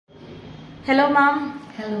Hello, ma'am.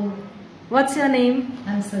 Hello, What's your name?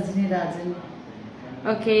 I'm Sajni Rajan.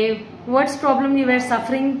 Okay. What's problem you were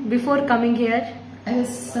suffering before coming here? I was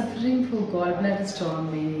suffering for gallbladder stone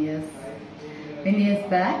many years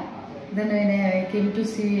back. Then when I went to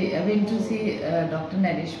see Dr.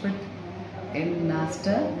 Narishpat in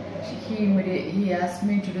Nasta. He asked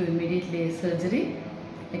me to do immediately surgery.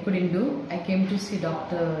 I couldn't do. I came to see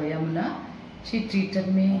Dr. Yamuna. She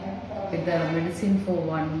treated me with the medicine for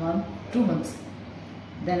 1 month, 2 months.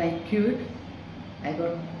 Then I cured. I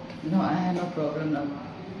had no problem now.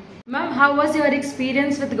 Ma'am, how was your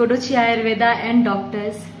experience with Guduchi Ayurveda and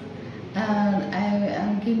doctors?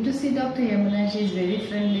 I came to see Dr. Yamuna. She is very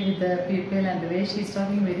friendly with the people and the way she is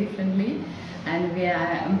talking very friendly. And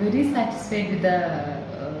I am very satisfied with the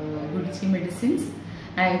Guduchi medicines,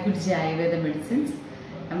 Guduchi Ayurveda medicines.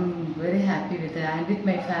 I am very happy with it. And with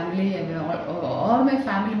my family, all my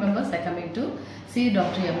family members are coming to see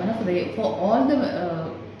Dr. Yamuna for all the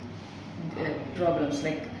problems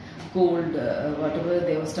like cold, whatever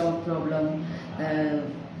their stomach problem,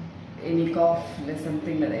 any cough,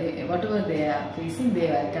 something like that, whatever they are facing, they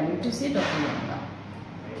are coming to see Dr. Yamuna.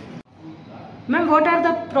 Ma'am, what are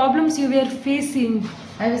the problems you were facing?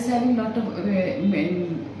 I was having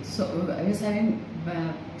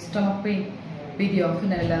stomach pain. Very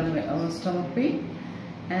often I have stomach pain,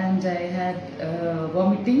 and I had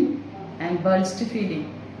vomiting and burst feeling.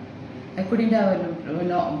 I couldn't have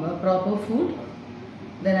proper food.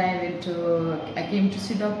 Then I came to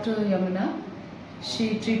see Dr. Yamuna.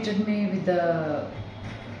 She treated me with the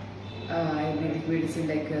Ayurvedic medicine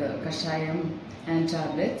like kashayam and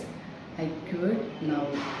tablets. I cured. Now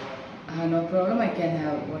I have no problem. I can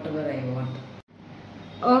have whatever I want.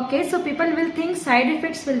 Okay, so people will think side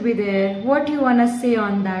effects will be there. What do you wanna say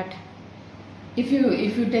on that? If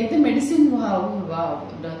you take the medicine,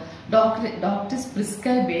 the doctors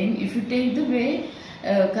prescribing. If you take the way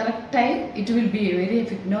correct time, it will be very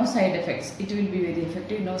effective. No side effects. It will be very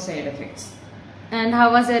effective. No side effects. And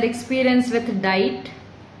how was your experience with diet?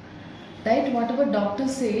 Diet, whatever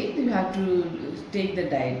doctors say, you have to take the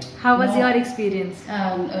diet. How was your experience?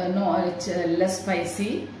 No, it's less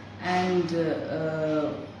spicy and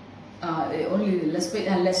only less spicy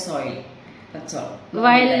and less oil. That's all.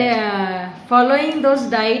 While following those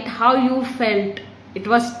diet, how you felt? It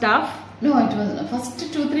was tough? No, it was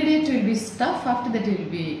first 2-3 days it will be tough. After that it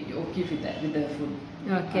will be okay with the food.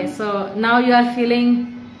 Okay, so now you are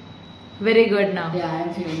feeling very good now. Yeah, I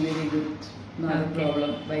am feeling very good. Not a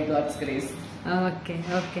problem, by God's grace. Okay.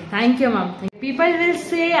 Thank you, ma'am. People will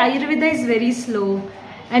say Ayurveda is very slow,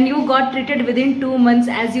 and you got treated within 2 months,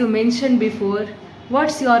 as you mentioned before.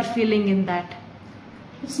 What's your feeling in that?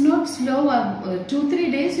 It's not slow.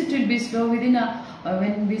 2-3 days it will be slow.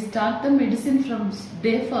 When we start the medicine from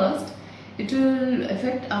day first, it will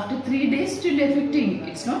affect after 3 days. It will be affecting.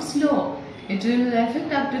 It's not slow. It will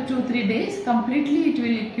affect after 2-3 days. Completely, it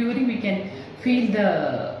will curing. We can feel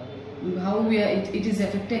it is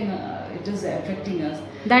affecting. It is affecting us.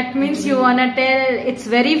 That means you wanna tell it's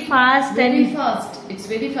very fast. Very fast. It's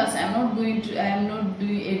very fast. I am not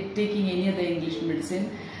taking any other English medicine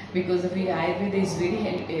because of Ayurveda is very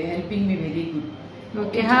helping me very good.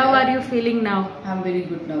 Okay. How are you feeling now? I am very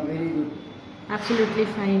good now. Very good. Absolutely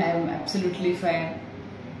fine. I am absolutely fine.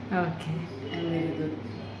 Okay. I am very good.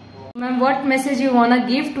 Ma'am, what message you wanna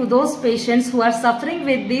give to those patients who are suffering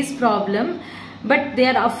with this problem, but they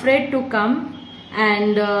are afraid to come?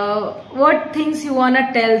 And what things you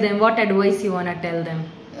wanna tell them? What advice you wanna tell them?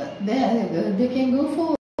 They can go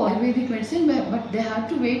for Ayurvedic medicine, but they have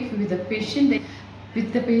to wait with the patient.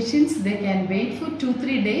 With the patients, they can wait for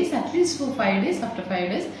 2-3 days, at least for 5 days. After 5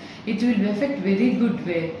 days, it will affect very good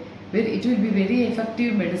way. It will be very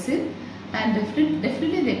effective medicine, and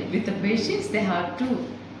definitely with the patients, they have to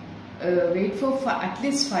wait for at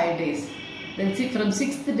least 5 days. Then from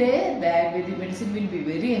 6th day, the Ayurvedic medicine will be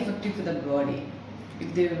very effective for the body.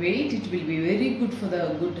 If they wait, it will be very good for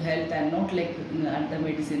the good health and not like other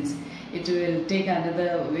medicines. It will take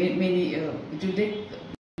it will take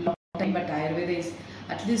a lot of time, but Ayurveda is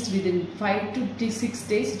at least within 5 to 6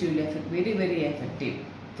 days, it will affect very effective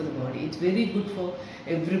for the body. It's very good for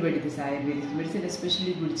everybody, this Ayurvedic medicine,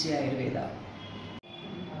 especially Guduchi Ayurveda.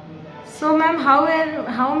 So, ma'am,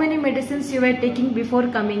 how many medicines you were taking before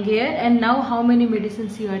coming here, and now how many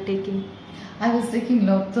medicines you are taking? I was taking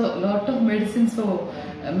lot of medicines for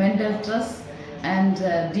mental stress and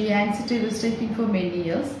de-anxiety. I was taking for many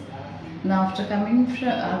years. Now after coming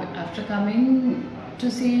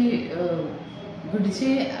to see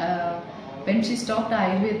Guduchi, when she stopped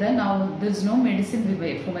Ayurveda, now there is no medicine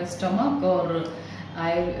for my stomach or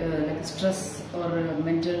like stress or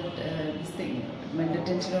mental this thing. mental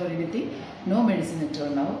tension or anything. No medicine at all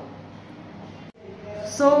now.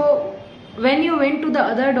 So when you went to the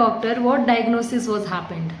other doctor, what diagnosis was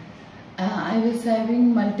happened? I was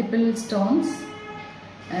having multiple stones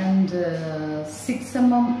and 6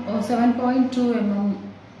 mm or 7.2 mm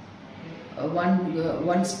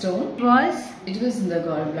one stone. It was in the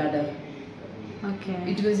gall bladder. Okay.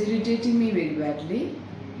 It was irritating me very badly.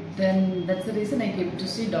 Then that's the reason I came to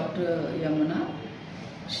see Dr. Yamuna.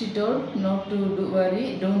 She told not to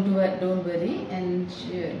worry, don't worry, and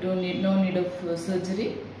no need of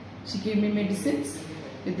surgery. She gave me medicines.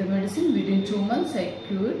 With the medicine, within 2 months, I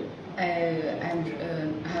cured, and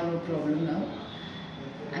I have no problem now.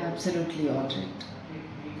 I'm absolutely alright.